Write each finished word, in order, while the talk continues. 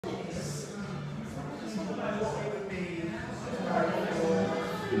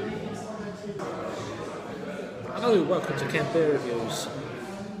Hello, welcome to Kent Beer Reviews.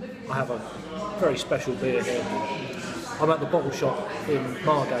 I have a very special beer here. I'm at the bottle shop in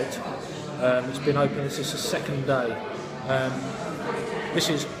Margate. It's been open, this is the second day. This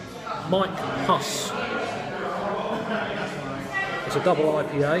is Mike Hess. It's a double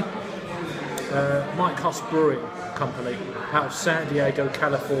IPA. Mike Hess Brewing Company out of San Diego,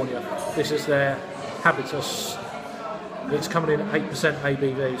 California. This is their Habitus. It's coming in at 8%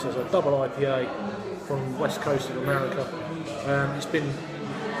 ABV, so it's a double IPA from the west coast of America. It's been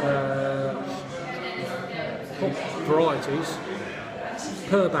hop varieties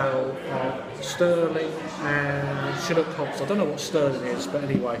per barrel are Sterling and Chinook hops. I don't know what Sterling is, but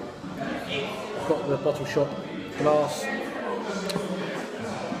anyway, I've got the bottle shop glass.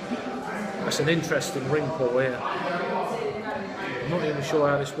 That's an interesting ring pour here. I'm not even sure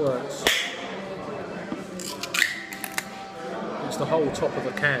how this works. It's the whole top of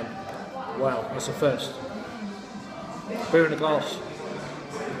the can. Wow, that's a first. Beer in a glass.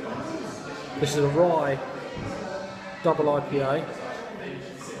 This is a Rye double IPA.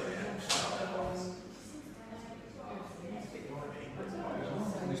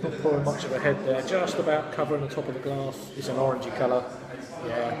 It's not pouring much of a head there, just about covering the top of the glass. It's an orangey colour.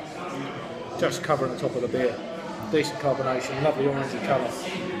 Yeah, just covering the top of the beer. Decent carbonation, lovely orangey colour.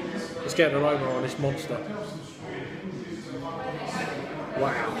 Let's get an aroma on this monster.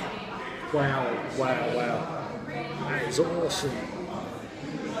 Wow. Wow, wow, wow. That is awesome.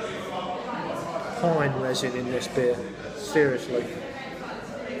 Pine resin in this beer, seriously.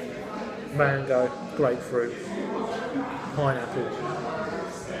 Mango, grapefruit, pineapple,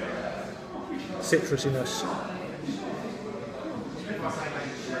 citrusiness.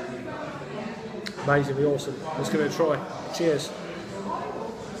 Amazingly awesome. Let's give it a try. Cheers.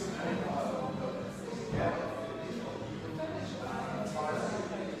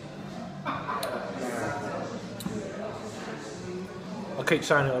 I keep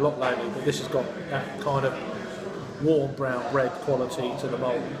saying it a lot lately, but this has got that kind of warm brown bread quality to the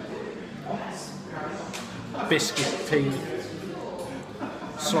malt. Biscuity,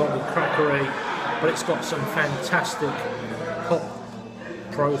 slightly crackery, but it's got some fantastic hop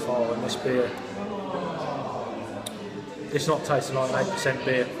profile in this beer. It's not tasting like an 8%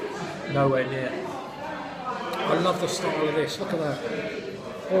 beer, nowhere near. I love the style of this, look at that,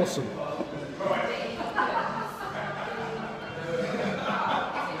 awesome.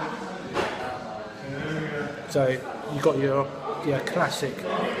 So you've got your classic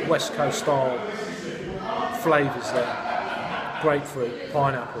West Coast style flavours there. Grapefruit,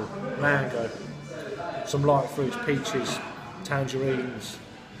 pineapple, mango, some light fruits, peaches, tangerines.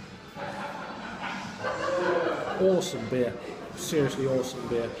 Awesome beer, seriously awesome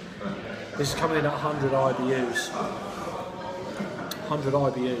beer. This is coming in at 100 IBUs. 100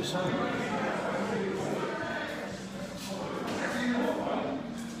 IBUs.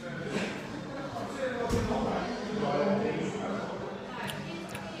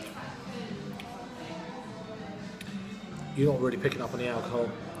 You're not really picking up on the alcohol.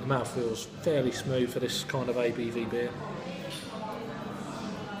 The mouth feels fairly smooth for this kind of ABV beer.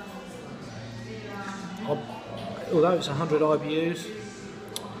 Although it's 100 IBUs,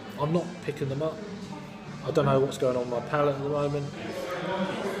 I'm not picking them up. I don't know what's going on with my palate at the moment,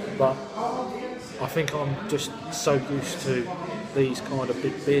 but I think I'm just so used to these kind of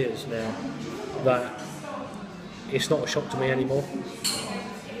big beers now that it's not a shock to me anymore.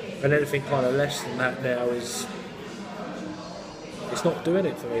 And anything kind of less than that now is, it's not doing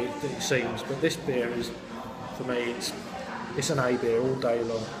it for me, it seems, but this beer is, for me, it's an A beer all day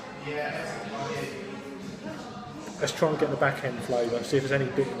long. Let's try and get the back end flavour, see if there's any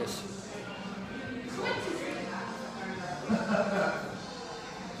bitterness.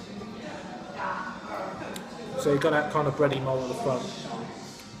 So you've got that kind of bready malt at the front.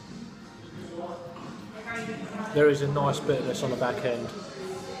 There is a nice bitterness on the back end.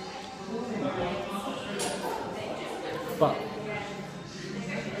 But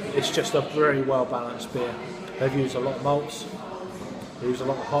it's just a very well balanced beer. They've used a lot of malts, they use a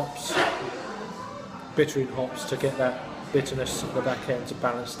lot of hops, bittering hops to get that bitterness at the back end to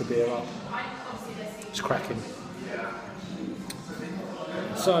balance the beer up. It's cracking.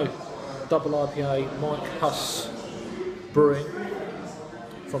 So, double IPA, Mike Hess Brewing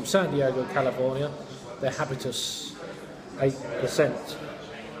from San Diego, California. Their Habitus 8%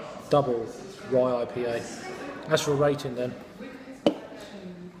 double Rye IPA. As for a rating then,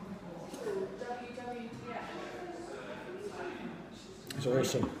 it's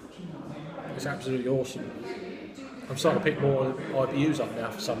awesome. It's absolutely awesome. I'm starting to pick more IBUs up now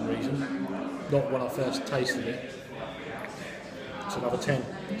for some reason. Not when I first tasted it. It's another 10.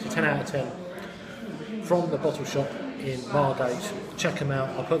 It's a 10 out of 10. from the bottle shop in Margate. Check them out,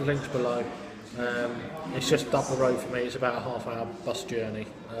 I'll put the links below. It's just up the road for me, it's about a half-hour bus journey,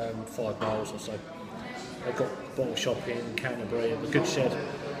 5 miles or so. They've got a bottle shop in Canterbury and a good shed.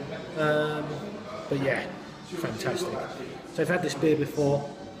 But yeah, fantastic. So if you've had this beer before,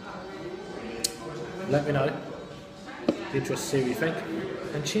 let me know. Be interested to see what you think,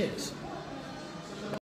 and cheers.